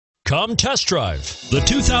Come test drive the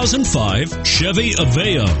 2005 Chevy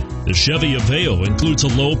Aveo. The Chevy Aveo includes a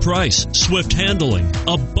low price, swift handling,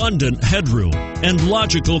 abundant headroom, and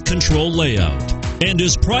logical control layout, and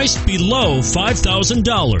is priced below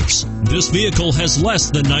 $5,000. This vehicle has less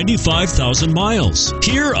than 95,000 miles.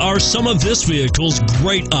 Here are some of this vehicle's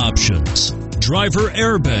great options: driver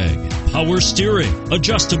airbag, power steering,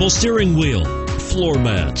 adjustable steering wheel, floor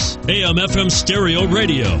mats, AM/FM stereo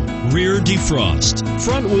radio, rear defrost,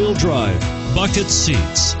 front wheel drive, bucket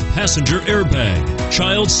seats, passenger airbag,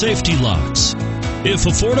 child safety locks. If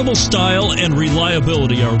affordable style and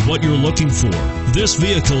reliability are what you're looking for, this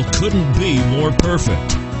vehicle couldn't be more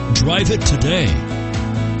perfect. Drive it today.